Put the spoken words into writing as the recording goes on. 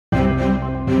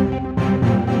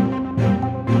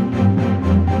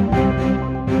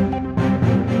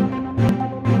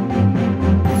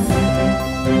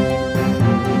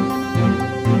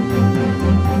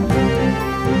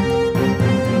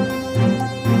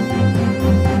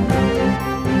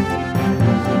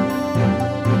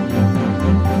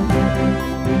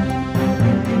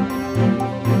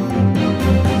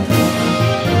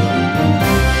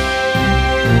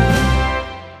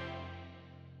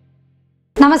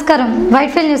నమస్కారం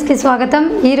WF news కి స్వాగతం।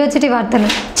 ఈ రోజుటి వార్తలు।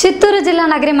 చిత్తూరు జిల్లా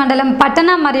నగరి మండలం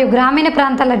పట్టణ మరియు గ్రామీణ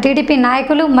ప్రాంతాల టీడీపీ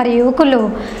నాయకులు మరియు యువకులు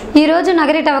ఈ రోజు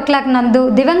నగరి టవర్ క్లాక్ నందు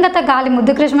దివంగత గాలి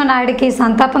ముద్దుకృష్ణ నాయుడికి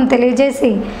సంతాపం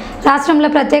తెలియజేసి రాష్ట్రంలో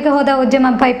ప్రత్యేక హోదా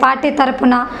ఉద్యమంపై పార్టీ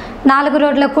తరపున 4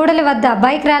 రోడ్ల కూడలి వద్ద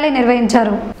బైక్ ర్యాలీ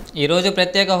నిర్వహించారు। ఈ రోజు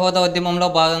ప్రత్యేక హోదా ఉద్యమంలో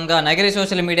భాగంగా నగరి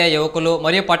సోషల్ మీడియా యువకులు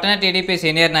మరియు పట్టణ టీడీపీ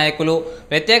సీనియర్ నాయకులు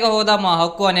ప్రత్యేక హోదా మా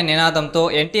హక్కు అనే నినాదంతో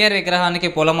ఎన్టీఆర్ విగ్రహానికి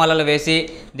పూలమాలలు వేసి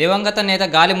దివంగత నేత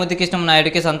గాలి ముద్దుకృష్ణ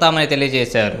నాయుడికి సంతాపం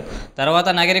తెలియజేశారు। తర్వాత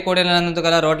నగరి కూడలినందు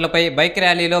గల రోడ్లపై బైక్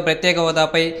ర్యాలీలో ప్రత్యేక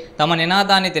హోదాపై తమ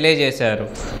నినాదాన్ని తెలియజేశారు।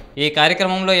 ఈ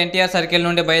కార్యక్రమంలో ఎన్టీఆర్ సర్కిల్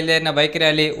నుండి బయలుదేరిన బైక్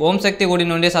ర్యాలీ ఓం శక్తి గుడి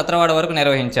నుండి సత్రవాడ వరకు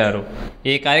నిర్వహించారు।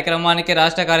 ఈ కార్యక్రమానికి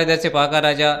రాష్ట్ర కార్యదర్శి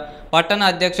పాకారాజా, పట్టణ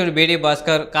అధ్యక్షుడు బీడి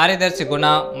భాస్కర్, కార్యదర్శి గుణ,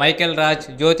 మైకేల్ రాజ్,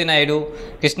 జ్యోతి నాయుడు,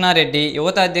 కృష్ణారెడ్డి,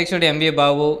 యువత అధ్యక్షుడు ఎంవి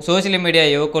బాబు, సోషల్ మీడియా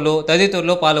యువకులు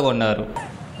తదితరులు పాల్గొన్నారు।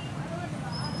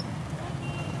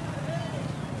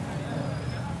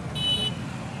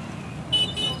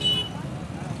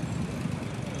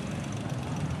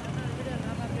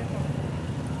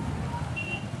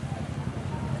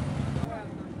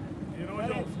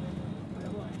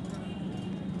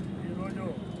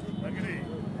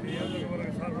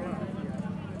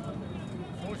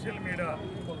 సోషల్ మీడియా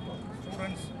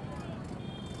స్టూడెంట్స్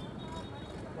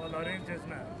వాళ్ళు అరేంజ్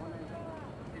చేసిన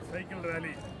ఈ సైకిల్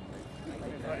ర్యాలీ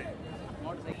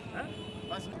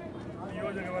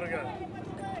నియోజకవర్గ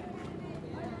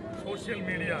సోషల్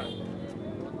మీడియా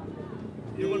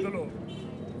యువతలు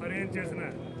అరేంజ్ చేసిన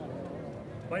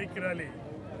బైక్ ర్యాలీ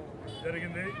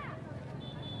జరిగింది।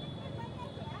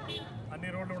 అన్ని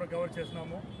రోడ్లు కూడా కవర్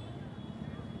చేసినాము।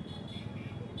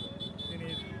 దీని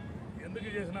ఎందుకు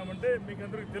చేసినామంటే మీకు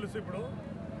అందరికీ తెలుసు, ఇప్పుడు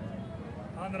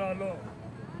ఆంధ్రాలో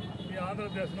ఈ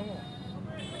ఆంధ్రప్రదేశ్ను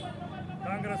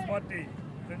కాంగ్రెస్ పార్టీ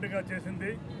రెండుగా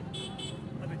చేసింది।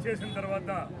 అది చేసిన తర్వాత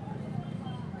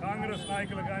కాంగ్రెస్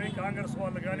నాయకులు కానీ కాంగ్రెస్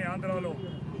వాళ్ళు కానీ ఆంధ్రాలో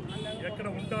ఎక్కడ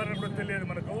ఉంటారని కూడా తెలియదు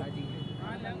మనకు।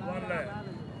 వాళ్ళ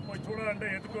పోయి చూడాలంటే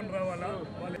ఎత్తుకొని రావాలా,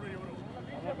 వాళ్ళు ఎవరు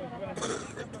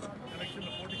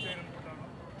ఎలక్షన్లో పోటీ చేయాలనుకుంటాను।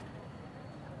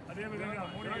 అదేవిధంగా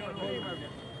మోడీ గారు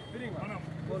మనం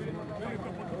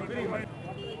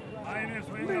ఆయనే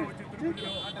స్వయంగా వచ్చి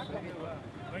తిరుపతిలో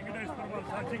వెంకటేశ్వర వాళ్ళ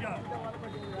సాక్షిగా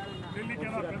ఢిల్లీకి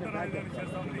ఎలా పెద్ద రాజధాని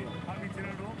చేస్తామని హామీ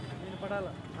ఇచ్చినాడు।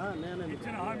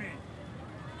 ఇచ్చిన హామీ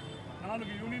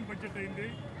 4 యూనియన్ బడ్జెట్ అయింది,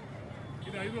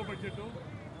 ఇది 5వ బడ్జెట్।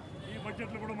 ఈ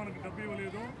బడ్జెట్లో కూడా మనకు డబ్బు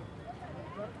ఇవ్వలేదు।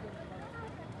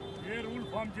 ఏ రూల్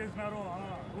ఫామ్ చేసినారో ఆ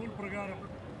రూల్ ప్రకారం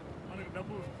మనకు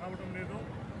డబ్బు రావడం లేదు।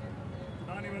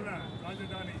 దానివల్ల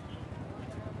రాజధాని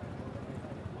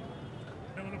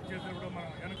డెవలప్ చేసిన కూడా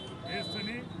మనం వెనక్కి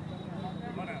వేస్తని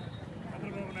మన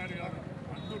చంద్రబాబు నాయుడు గారు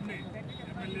అందరినీ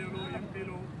ఎమ్మెల్యేలు,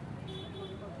 ఎంపీలు,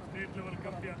 స్టేట్ లెవెల్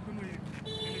కమిటీ అందరూ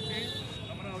పిలిచి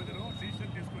అమరావతిలో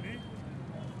డిసిషన్ తీసుకుని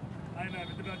ఆయన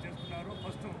విత్డ్రా చేసుకున్నారు।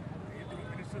 ఫస్ట్ 2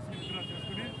 మినిస్టర్స్ని విత్డ్రా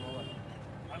చేసుకుని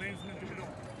అలయన్స్ నుంచి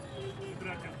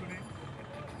విత్డ్రా చేసుకుని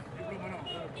ఇప్పుడు మనం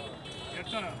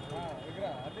ఎట్లా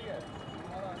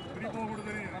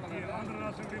విడిపోకూడదని ఈ ఆంధ్ర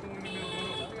రాష్ట్రం విడిపోకూడదని మేము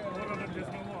పోరాటం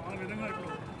చేసినామో ఆ విధంగా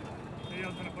ఇప్పుడు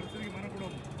చేయాల్సిన పరిస్థితికి మనం కూడా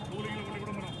రూలింగ్లో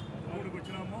కూడా మనం రోడ్డుకు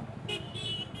వచ్చినాము।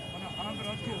 మన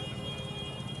ఆంధ్రాకు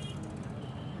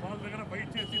వాళ్ళ దగ్గర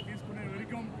ఫైట్ చేసి తీసుకునే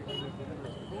వరకు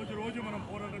రోజు మనం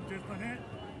పోరాటం చేస్తేనే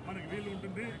మనకి వీలు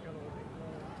ఉంటుంది।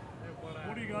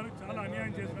 మోడీ గారు చాలా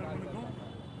అన్యాయం చేసినారు మనకు।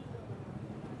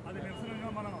 అది నిరసనగా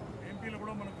మన ఎంపీలు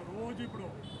కూడా మనకు రోజు ఇప్పుడు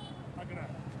అక్కడ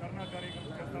ధర్నా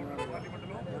కార్యక్రమం చేస్తూ ఉంటారు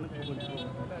పార్లమెంటులో।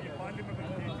 ఈ పార్లమెంట్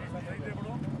అయితే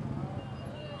కూడా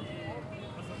ఈ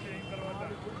అసెంబ్లీ అయిన తర్వాత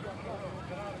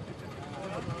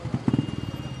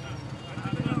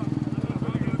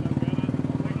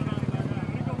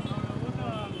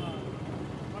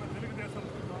మన తెలుగుదేశం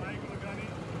నాయకులు కానీ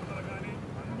యువతలు కానీ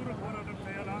అందరూ పోరాటం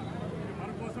చేయాలా। ఇది మన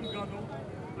కోసం కాదు,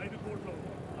 5 కోట్ల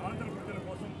ఆంధ్ర ప్రజల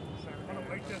కోసం మనం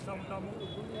ఫైట్ చేస్తూ ఉంటాము।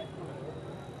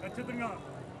 ఖచ్చితంగా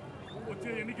వచ్చే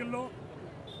ఎన్నికల్లో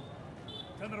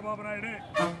చంద్రబాబు నాయుడే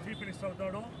చీఫ్ మినిస్టర్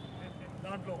అవుతాడు,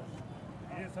 దాంట్లో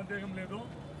ఏ సందేహం లేదు।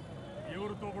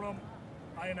 ఎవరితో కూడా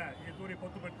ఆయన ఈ తూరి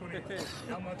పొత్తు పెట్టుకుని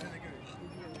సామాజిక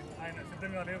ఆయన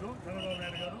సిద్ధంగా లేదు చంద్రబాబు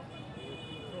నాయుడు గారు।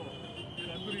 సో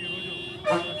వీళ్ళందరూ ఈరోజు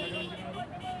సహకరించినారు।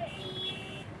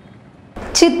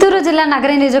 చిత్తూరు జిల్లా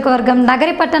నగరి నియోజకవర్గం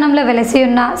నగరి పట్టణంలో వెలసి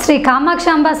ఉన్న శ్రీ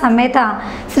కామాక్షాంబ సమేత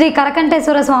శ్రీ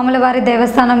కరకంఠేశ్వర స్వాముల వారి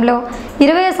దేవస్థానంలో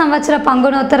 20వ సంవత్సర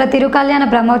పంగుణోత్తర తిరుకల్యాణ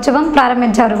బ్రహ్మోత్సవం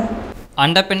ప్రారంభించారు।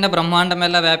 అండపిండ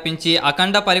బ్రహ్మాండమెల్ల వ్యాపించి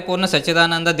అఖండ పరిపూర్ణ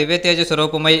సచ్చిదానంద దివ్యతేజ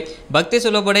స్వరూపమై భక్తి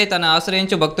సులభుడై తన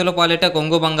ఆశ్రయించు భక్తుల పాలిట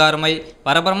కొంగు బంగారమై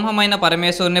పరబ్రహ్మమైన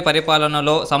పరమేశ్వరుని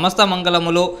పరిపాలనలో సమస్త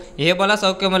మంగళములు ఏబల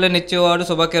సౌఖ్యములు నిచ్చేవాడు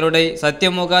శుభకరుడై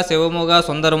సత్యముగా శివముగా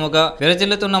సుందరముగా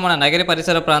విరజిల్లుతున్న మన నగరి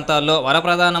పరిసర ప్రాంతాల్లో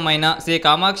వరప్రధానమైన శ్రీ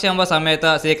కామాక్షాంబ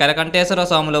సమేత శ్రీ కరకంఠేశ్వర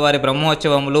స్వాముల వారి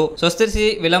బ్రహ్మోత్సవములు స్వస్తి శ్రీ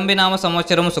విలంబినామ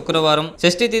సంవత్సరం శుక్రవారం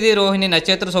షష్ఠి తిథి రోహిణి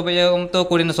నక్షత్ర శుభయోగంతో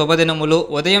కూడిన శుభదినములు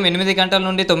ఉదయం 8 గంటల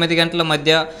నుండి 9 గంటల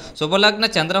మధ్య శుభలగ్న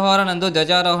చంద్రహార నందు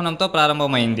ధ్వజారోహణంతో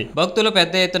ప్రారంభమైంది. భక్తులు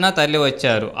పెద్ద ఎత్తున తరలి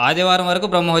వచ్చారు. ఆదివారం వరకు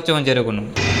బ్రహ్మోత్సవం జరుగును.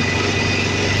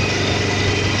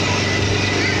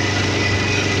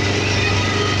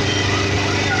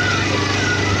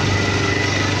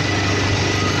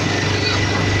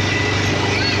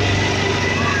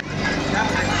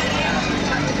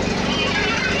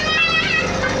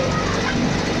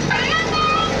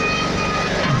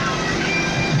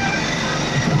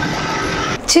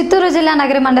 చిత్తూరు జిల్లా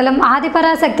నగరి మండలం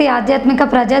ఆదిపరాశక్తి ఆధ్యాత్మిక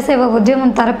ప్రజాసేవ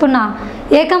ఉద్యమం తరపున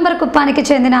ఏకంబరకుప్పానికి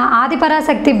చెందిన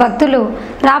ఆదిపరాశక్తి భక్తులు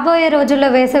రాబోయే రోజుల్లో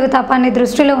వేసవి తాపాన్ని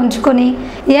దృష్టిలో ఉంచుకొని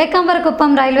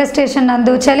ఏకంబరకుప్పం రైల్వే స్టేషన్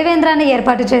నందు చలివేంద్రాన్ని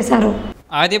ఏర్పాటు చేశారు.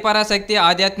 ఆదిపరాశక్తి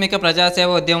ఆధ్యాత్మిక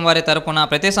ప్రజాసేవ ఉద్యమం వారి తరపున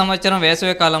ప్రతి సంవత్సరం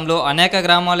వేసవి కాలంలో అనేక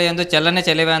గ్రామాల యందు చల్లని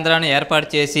చలివేంద్రాన్ని ఏర్పాటు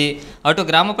చేసి అటు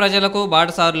గ్రామ ప్రజలకు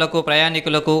బాటసారులకు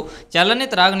ప్రయాణికులకు చల్లని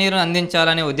త్రాగునీరును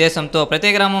అందించాలనే ఉద్దేశంతో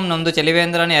ప్రతి గ్రామం నందు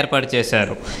చలివేంద్రాన్ని ఏర్పాటు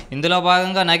చేశారు. ఇందులో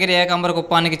భాగంగా నగిరి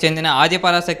ఏకంబరకుప్పానికి చెందిన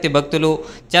ఆదిపరాశక్తి భక్తులు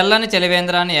చల్లని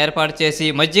చలివేంద్రాన్ని ఏర్పాటు చేసి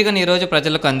మజ్జిగను ఈరోజు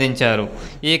ప్రజలకు అందించారు.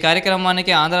 ఈ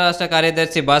కార్యక్రమానికి ఆంధ్ర రాష్ట్ర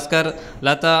కార్యదర్శి భాస్కర్,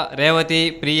 లత, రేవతి,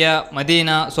 ప్రియ,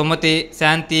 మదీనా, సుమతి,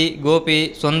 శాంతి, గోపి,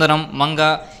 సుందరం, మంగ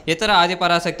ఇతర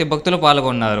ఆదిపరాశక్తి భక్తులు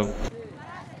పాల్గొన్నారు.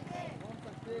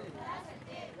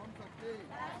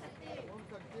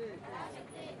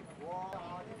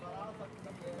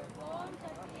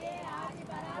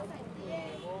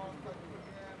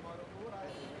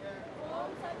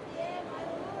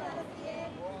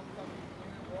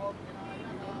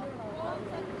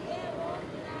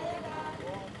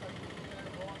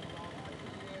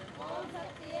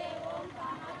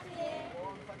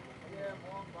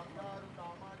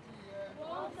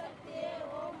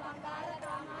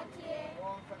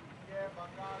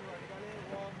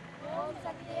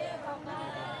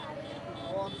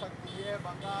 ఓం శక్తియే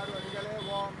బంగారు అడిగలే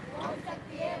ఓం ఓం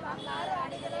శక్తియే బంగారు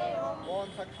అడిగలే ఓం ఓం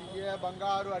శక్తియే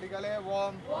బంగారు అడిగలే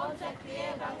ఓం ఓం శక్తియే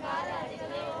బంగారు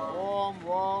అడిగలే ఓం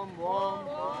ఓం ఓం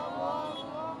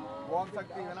ఓం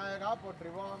శక్తి వినాయక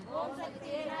పోట్రి ఓం ఓం శక్తి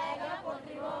వినాయక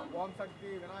పోట్రి ఓం ఓం శక్తి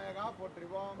వినాయక పోట్రి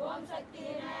ఓం ఓం శక్తి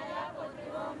వినాయక పోట్రి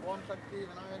ఓం ఓం శక్తి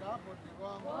వినాయక పోట్రి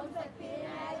ఓం ఓం శక్తి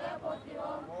వినాయక పోట్రి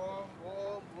ఓం ఓం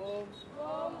ఓం ఓం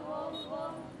ఓం ఓం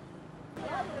ఓం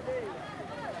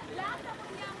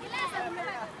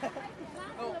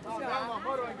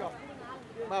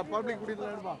పబ్లిక్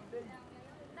కుడిలేడు బా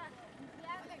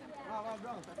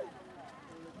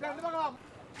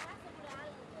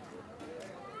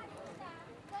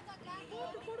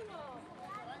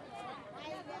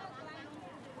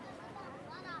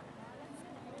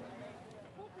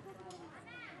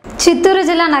చిత్తూరు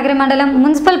జిల్లా నగరి మండలం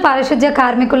మున్సిపల్ పారిశుద్ధ్య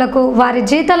కార్మికులకు వారి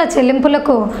జీతాల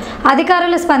చెల్లింపులకు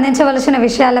అధికారులు స్పందించవలసిన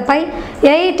విషయాలపై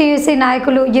ఏఐటీయూసీ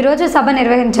నాయకులు ఈరోజు సభ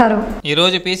నిర్వహించారు.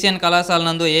 ఈరోజు పీసీఎన్ కళాశాల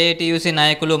నందు ఏఐటీయూసీ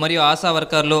నాయకులు మరియు ఆశా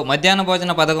వర్కర్లు, మధ్యాహ్న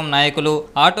భోజన పథకం నాయకులు,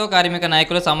 ఆటో కార్మిక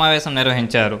నాయకులు సమావేశం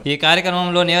నిర్వహించారు. ఈ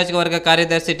కార్యక్రమంలో నియోజకవర్గ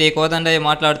కార్యదర్శి టి కోదండయ్య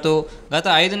మాట్లాడుతూ గత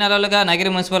 5 నెలలుగా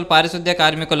నగరి మున్సిపల్ పారిశుద్ధ్య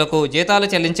కార్మికులకు జీతాలు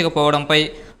చెల్లించకపోవడంపై,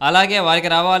 అలాగే వారికి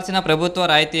రావాల్సిన ప్రభుత్వ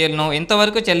రాయితీలను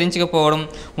ఇంతవరకు చెల్లించకపోవడం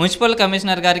మున్సిపల్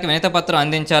కమిషనర్ గారికి వినతిపత్రం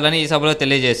అందించాలని ఈ సభలో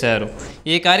తెలియజేశారు.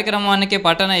 ఈ కార్యక్రమానికి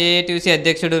పట్టణ ఏఐటీయూసీ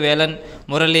అధ్యక్షుడు వేలన్,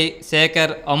 మురళి,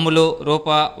 శేఖర్, అమ్ములు, రూప,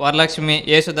 వరలక్ష్మి,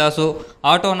 యేసుదాసు,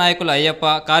 ఆటో నాయకులు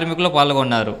అయ్యప్ప, కార్మికులు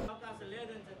పాల్గొన్నారు.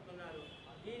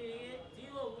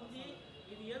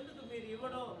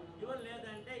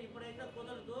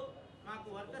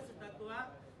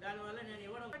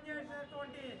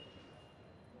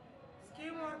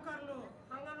 వర్కర్లు,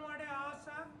 anganwadi,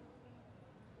 ASHA,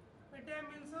 mid day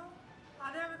meals,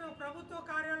 అదేవిధంగా ప్రభుత్వ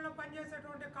కార్యాలయంలో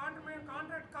పనిచేసేటువంటి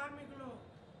కాంట్రాక్ట్ కార్మికులు,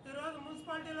 ఈరోజు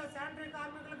మున్సిపాలిటీలో శానిటరీ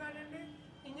కార్మికులు కానివ్వండి,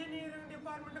 ఇంజనీరింగ్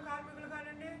డిపార్ట్మెంట్ కార్మికులు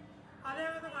కానివ్వండి,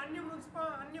 అదేవిధంగా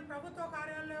అన్ని ప్రభుత్వ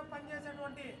కార్యాలయంలో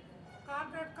పనిచేసేటువంటి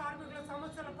కాంట్రాక్ట్ కార్మికుల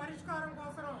సమస్యల పరిష్కారం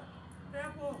కోసం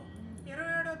రేపు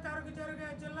 27వ తారీఖు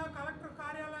జరిగే జిల్లా కలెక్టర్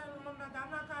కార్యాలయంలో ఉన్న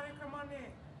ధర్నా కార్యక్రమాన్ని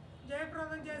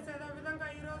జయప్రదం చేసే విధంగా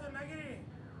ఈరోజు నగిరి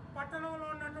పట్టణంలో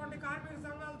ఉన్నటువంటి కార్మిక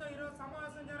సంఘాలతో ఈరోజు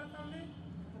సమావేశం జరుగుతుంది.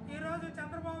 ఈరోజు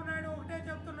చంద్రబాబు నాయుడు ఒకటే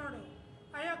చెప్తున్నాడు,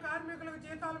 అయ్యా కార్మికులకు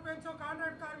జీతాలు పెంచో,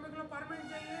 కాంట్రాక్ట్ కార్మికులు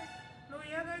పర్మనెంట్ చేయి, నువ్వు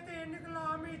ఏదైతే ఎన్నికల్లో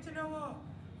హామీ ఇచ్చినావో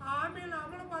ఆ హామీలను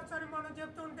అమలుపరచని మనం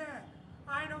చెప్తుంటే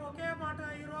ఆయన ఒకే మాట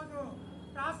ఈరోజు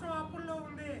రాష్ట్రం అప్పుల్లో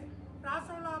ఉంది,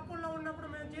 రాష్ట్రంలో అప్పుల్లో ఉన్నప్పుడు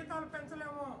మేము జీతాలు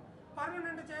పెంచలేము,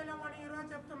 పర్మనెంట్ చేయలేము అని ఈరోజు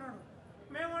చెప్తున్నాడు.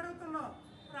 మేము అడుగుతున్నాం,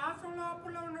 రాష్ట్రంలో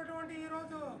అప్పుల్లో ఉన్నటువంటి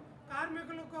ఈరోజు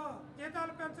కార్మికులకు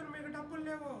జీతాలు పెంచడం మీకు డబ్బులు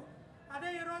లేవు. అదే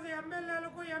ఈరోజు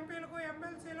ఎమ్మెల్యేలకు, ఎంపీలకు,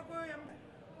 ఎమ్మెల్సీలకు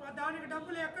దానికి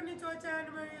డబ్బులు ఎక్కడి నుంచి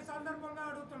వచ్చాయని మేము ఈ సందర్భంగా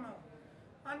అడుగుతున్నాం.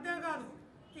 అంతేకాదు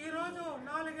ఈరోజు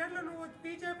 4 ఏళ్ళు నువ్వు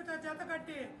బీజేపీతో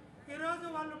జతకట్టి ఈరోజు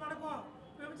వాళ్ళు మనకు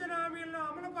విభజన హామీలను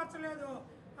అమలుపరచలేదు,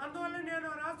 అందువల్ల నేను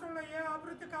రాష్ట్రంలో ఏ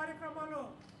అభివృద్ధి కార్యక్రమాలు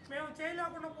మేము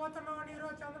చేయలేకుండా పోతున్నామని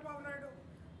ఈరోజు చంద్రబాబు నాయుడు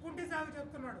గుంటి సాగు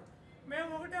చెప్తున్నాడు. మేము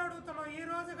ఒకటే అడుగుతున్నాం, ఈ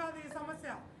రోజు కాదు ఈ సమస్య,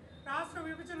 రాష్ట్ర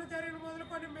విభజన జరిగిన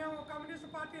మొదలుకొని మేము కమ్యూనిస్టు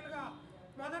పార్టీలుగా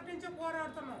మొదటి నుంచి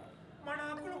పోరాడుతున్నాం. మన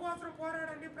హక్కుల కోసం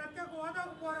పోరాడండి, ప్రత్యేక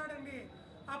హోదాకు పోరాడండి,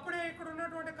 అప్పుడే ఇక్కడ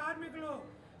ఉన్నటువంటి కార్మికులు.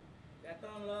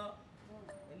 గతంలో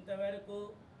ఇంతవరకు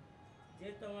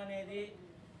జీతం అనేది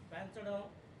పెంచడం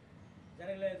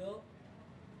జరగలేదు.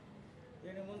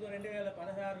 దీని ముందు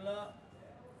 2016లో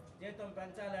జీతం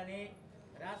పెంచాలని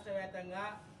రాష్ట్ర వ్యాప్తంగా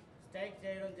స్ట్రైక్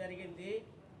చేయడం జరిగింది.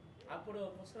 అప్పుడు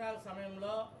పుష్కరాల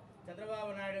సమయంలో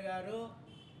చంద్రబాబు నాయుడు గారు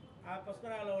ఆ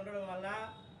పుష్కరాలు ఉండడం వల్ల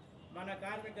మన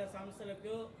కార్మిక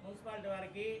సంస్థలకు, మున్సిపాలిటీ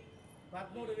వారికి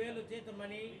 13,000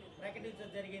 జీతమని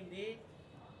ప్రకటించడం జరిగింది.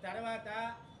 తర్వాత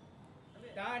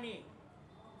దాని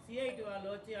సిఐటి వాళ్ళు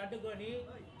వచ్చి అడ్డుకొని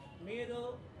మీరు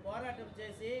పోరాటం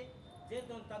చేసి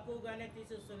జీతం తక్కువగానే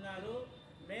తీసిస్తున్నారు,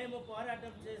 మేము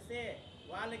పోరాటం చేస్తే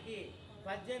వాళ్ళకి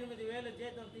 18,000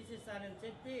 జీతం తీసిస్తానని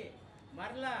చెప్పి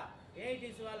మరలా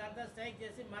ఏఐటీసీ వాళ్ళంతా స్ట్రైక్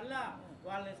చేసి మరలా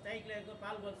వాళ్ళని స్ట్రైక్ లేక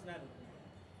పాల్గొస్తున్నారు.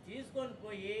 తీసుకొని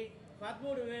పోయి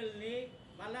 13,000ని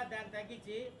మళ్ళా దాన్ని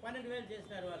తగ్గించి 12,000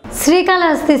 చేసినారు వాళ్ళు.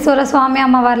 శ్రీకాళహస్తీశ్వర స్వామి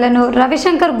అమ్మవార్లను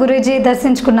రవిశంకర్ గురూజీ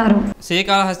దర్శించుకున్నారు.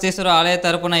 శ్రీకాళహస్తీశ్వర ఆలయ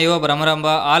తరపున యువ భ్రమరంభ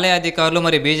ఆలయ అధికారులు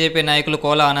మరియు బీజేపీ నాయకులు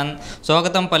కోల ఆనంద్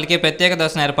స్వాగతం పలికి ప్రత్యేక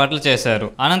దర్శన ఏర్పాట్లు చేశారు.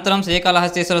 అనంతరం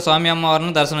శ్రీకాళహస్తీశ్వర స్వామి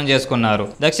అమ్మవార్లను దర్శనం చేసుకున్నారు.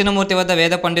 దక్షిణమూర్తి వద్ద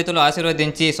వేద పండితులు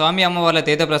ఆశీర్వదించి స్వామి అమ్మవార్ల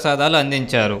తీర్థ ప్రసాదాలు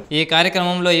అందించారు. ఈ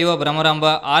కార్యక్రమంలో యువ భ్రమరంభ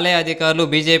ఆలయ అధికారులు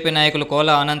బీజేపీ నాయకులు కోల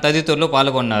ఆనంద్ తదితరులు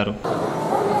పాల్గొన్నారు.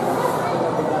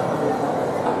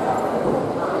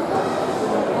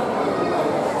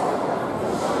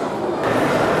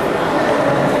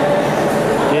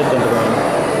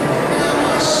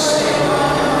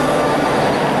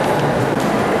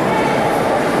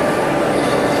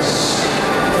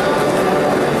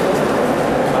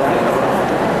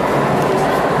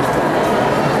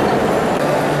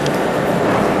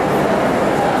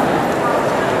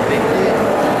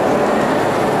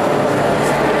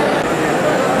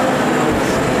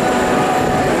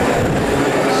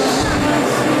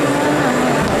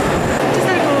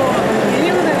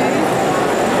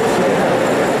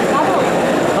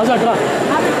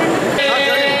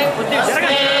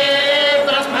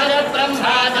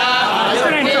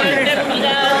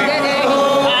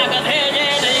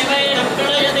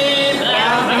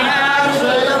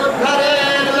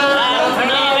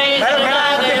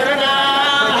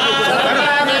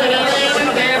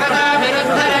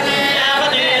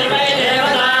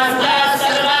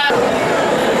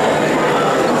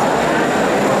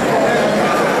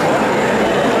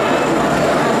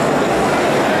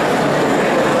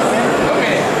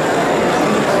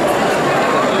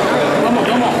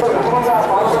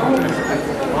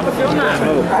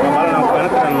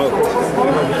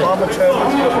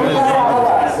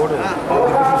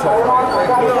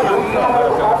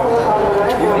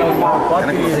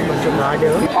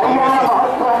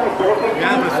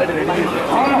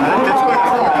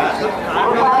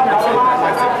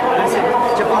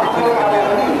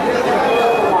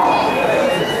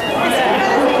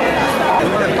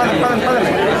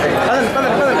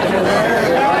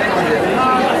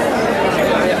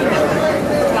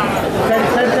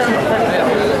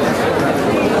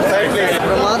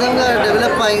 ప్రమాదంగా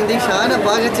డెవలప్ అయింది, చాలా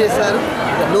బాగా చేశారు.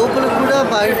 లోపల కూడా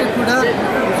బయట కూడా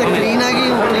ఇంత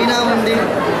క్లీన్గా ఉంది.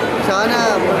 చాలా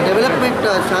డెవలప్మెంట్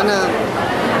చాలా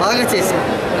బాగా చేశారు.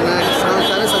 నాకు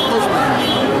చాలా సంతోషం.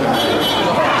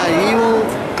 ఈఓ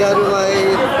గారు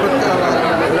కొత్త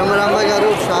బ్రహ్మరాంబ గారు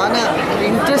చాలా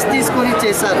ఇంట్రెస్ట్ తీసుకొని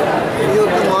చేశారు. ఇది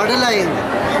ఒక మోడల్ అయింది.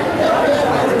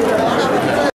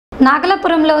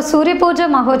 నాగలాపురంలో సూర్యపూజ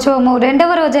మహోత్సవము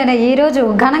 2వ రోజైన ఈ రోజు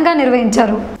ఘనంగా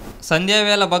నిర్వహించారు.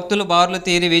 సంధ్యావేళ భక్తులు బారులు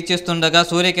తీరి వీక్షిస్తుండగా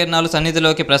సూర్యకిరణాలు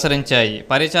సన్నిధిలోకి ప్రసరించాయి.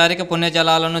 పరిచారిక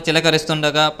పుణ్యజలాలను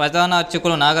చిలకరిస్తుండగా ప్రధాన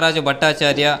అర్చకులు నాగరాజు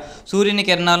భట్టాచార్య సూర్యుని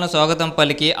కిరణాలను స్వాగతం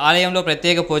పలికి ఆలయంలో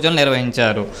ప్రత్యేక పూజలు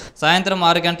నిర్వహించారు. సాయంత్రం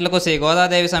 6 గంటలకు శ్రీ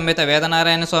గోదాదేవి సమేత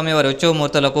వేదనారాయణ స్వామి వారి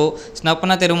ఉత్సవమూర్తులకు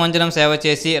స్నపన తిరుమంజనం సేవ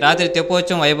చేసి రాత్రి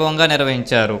తెప్పోత్సవం వైభవంగా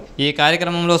నిర్వహించారు. ఈ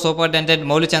కార్యక్రమంలో సూపరింటెండెంట్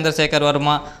మౌలి చంద్రశేఖర్ వర్మ,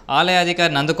 ఆలయ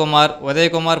అధికారి నందకుమార్,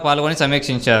 ఉదయ్ కుమార్ పాల్గొని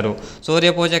సమీక్షించారు.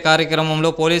 సూర్యపూజ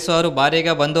కార్యక్రమంలో పోలీసు వారు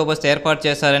భారీగా బందోబస్తు బందోబస్తు ఏర్పాటు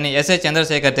చేశారని ఎస్ఐ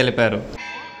చంద్రశేఖర్ తెలిపారు.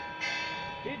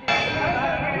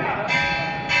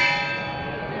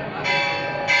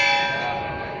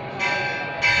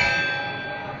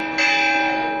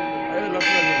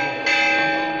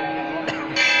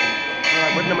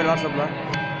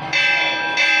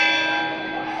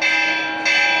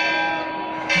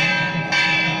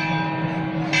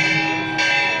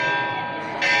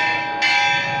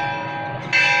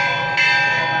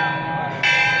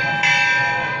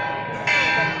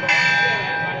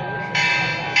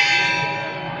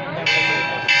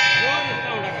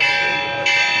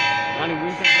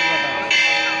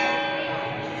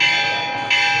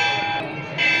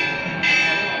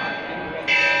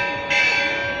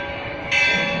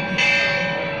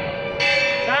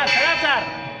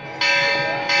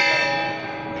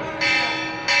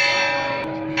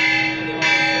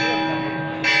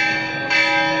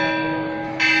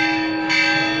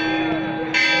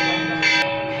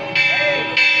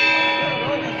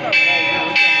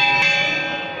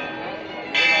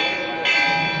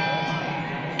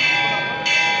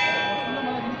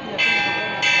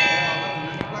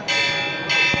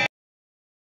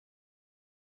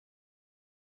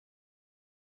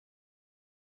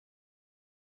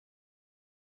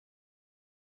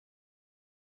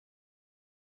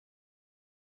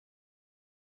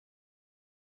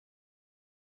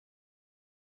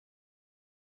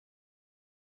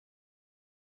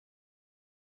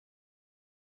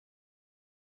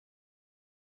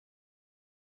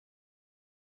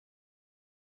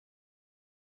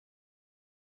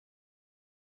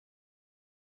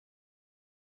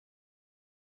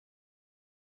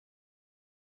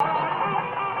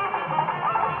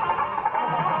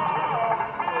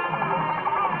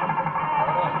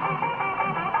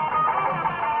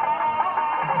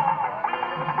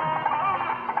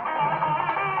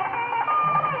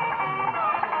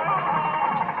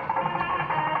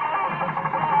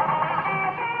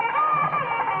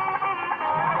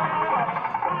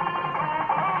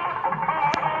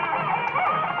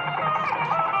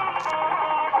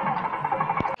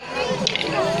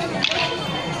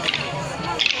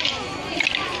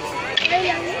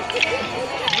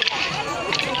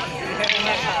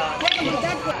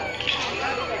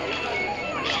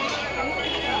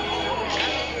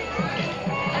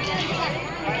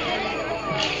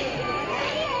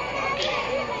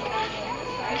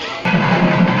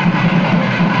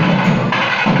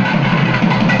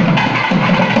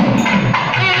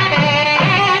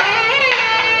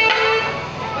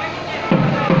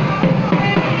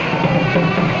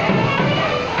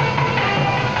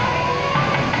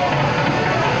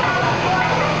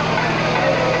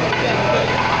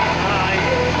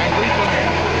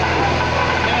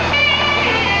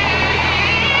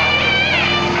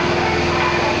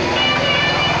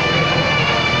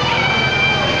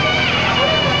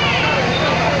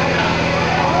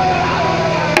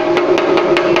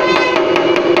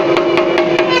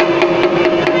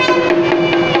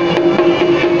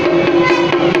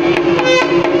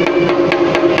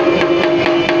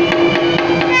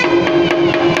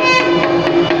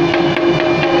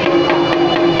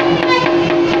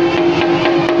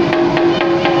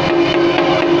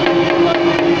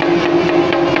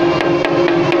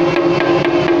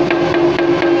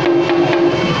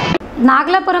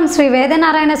 నాగలాపురం శ్రీ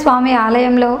వేదనారాయణ స్వామి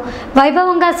ఆలయంలో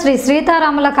వైభవంగా శ్రీ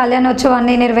సీతారాముల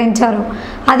కళ్యాణోత్సవాన్ని నిర్వహించారు.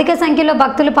 అధిక సంఖ్యలో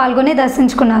భక్తులు పాల్గొని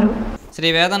దర్శించుకున్నారు. శ్రీ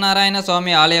వేదనారాయణ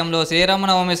స్వామి ఆలయంలో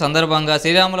శ్రీరామనవమి సందర్భంగా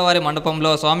శ్రీరాముల వారి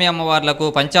మండపంలో స్వామి అమ్మవార్లకు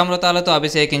పంచామృతాలతో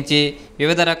అభిషేకించి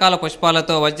వివిధ రకాల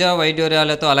పుష్పాలతో వజ్ర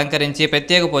వైడ్యూర్యాలతో అలంకరించి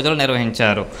ప్రత్యేక పూజలు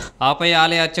నిర్వహించారు. ఆపై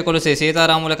ఆలయ అర్చకులు శ్రీ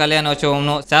సీతారాముల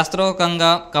కళ్యాణోత్సవంను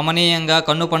శాస్త్రోక్తంగా కమనీయంగా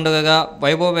కన్ను పండుగగా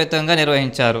వైభవపేతంగా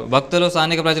నిర్వహించారు. భక్తులు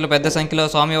స్థానిక ప్రజలు పెద్ద సంఖ్యలో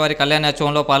స్వామివారి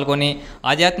కళ్యాణోత్సవంలో పాల్గొని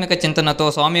ఆధ్యాత్మిక చింతనతో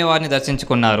స్వామివారిని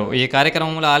దర్శించుకున్నారు. ఈ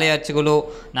కార్యక్రమంలో ఆలయ అర్చకులు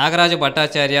నాగరాజు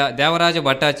భట్టాచార్య, దేవరాజు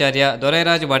భట్టాచార్య,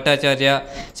 దొరైరాజు భట్టాచార్య,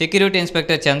 సెక్యూరిటీ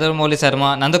ఇన్స్పెక్టర్ చంద్రమౌళి శర్మ,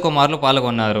 నందకుమార్లు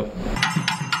పాల్గొన్నారు.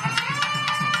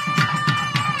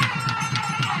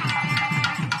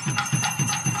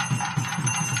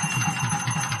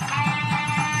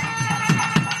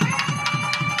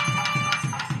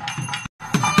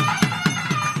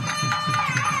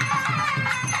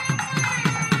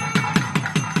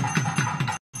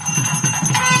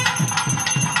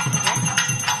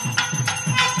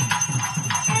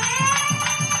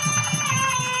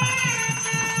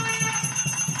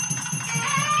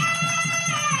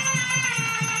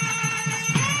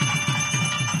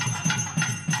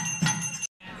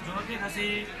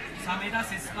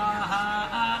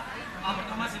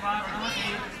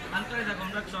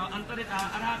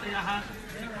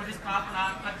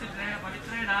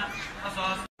 పవిత్రేణ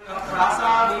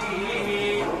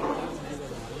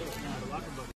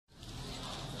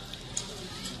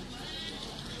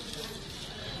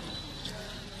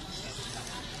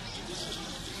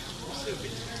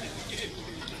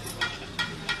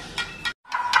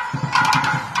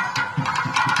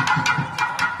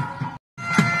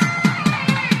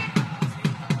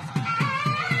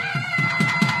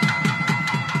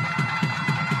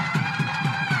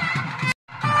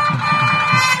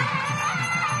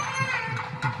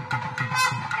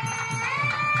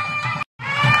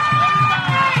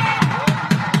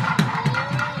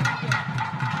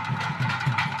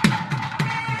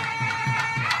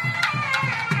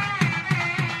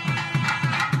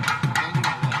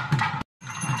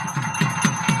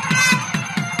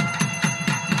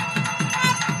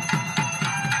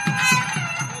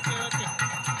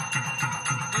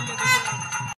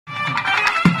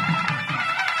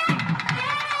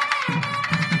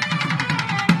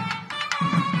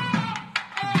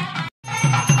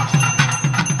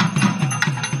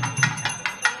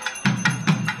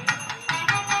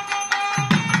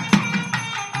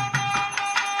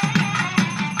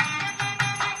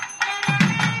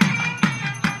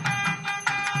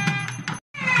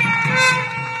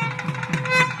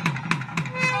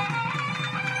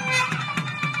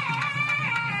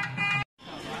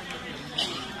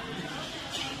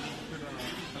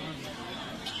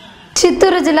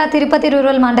చిత్తూరు జిల్లా తిరుపతి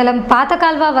రూరల్ మండలం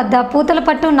పాతకాల్వ వద్ద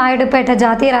పూతలపట్టు నాయుడుపేట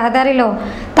జాతీయ రహదారిలో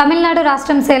తమిళనాడు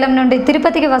రాష్ట్రం సేలం నుండి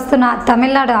తిరుపతికి వస్తున్న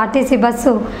తమిళనాడు ఆర్టీసీ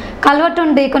బస్సు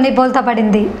కల్వట్టును ఢీకొని బోల్తా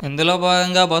పడింది. ఇందులో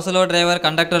భాగంగా బస్సులో డ్రైవర్,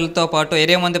 కండక్టర్లతో పాటు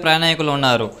 20 మంది ప్రయాణికులు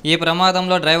ఉన్నారు. ఈ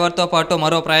ప్రమాదంలో డ్రైవర్తో పాటు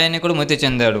మరో ప్రయాణికుడు మృతి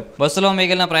చెందాడు. బస్సులో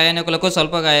మిగిలిన ప్రయాణికులకు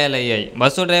స్వల్ప గాయాలయ్యాయి.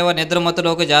 బస్సు డ్రైవర్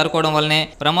నిద్రమత్తులోకి జారుకోవడం వల్లనే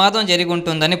ప్రమాదం జరిగి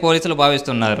ఉంటుందని పోలీసులు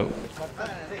భావిస్తున్నారు.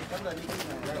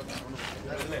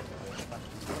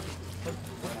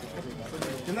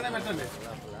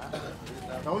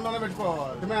 డౌన్లోనే పెట్టుకో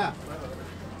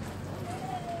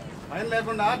ఫైన్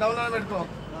లేకుండా డౌన్లోనే పెట్టుకో.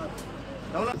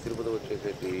 తిరుపతి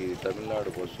వచ్చేసేసి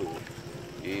తమిళనాడు బస్సు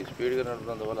ఈ స్పీడ్గా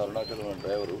నడుపుతున్నందువల్ల అరుణాచలం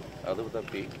డ్రైవరు అదుపు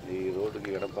తప్పి ఈ రోడ్డుకి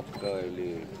ఎడపక్కగా వెళ్ళి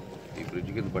ఈ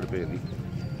బ్రిడ్జ్ కింద పడిపోయింది.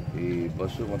 ఈ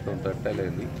బస్సు మొత్తం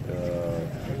తట్టలేంది.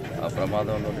 ఆ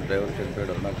ప్రమాదంలో డ్రైవర్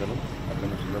చనిపోయాడు అరుణాచలం.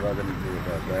 అక్కడ సుందరరాజు నుంచి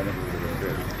ఒక ప్రయాణికుడు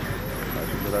చనిపోయాడు. ఆ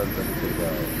సుందరరాజు తల్లి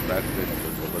బ్యాక్ అయినటువంటి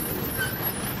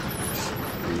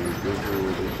ఈ కేసు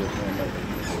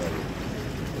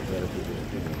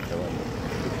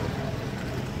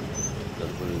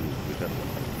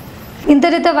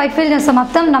ఇంతటితో వైట్ ఫీల్డ్ న్యూస్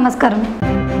సమాప్తం. నమస్కారం.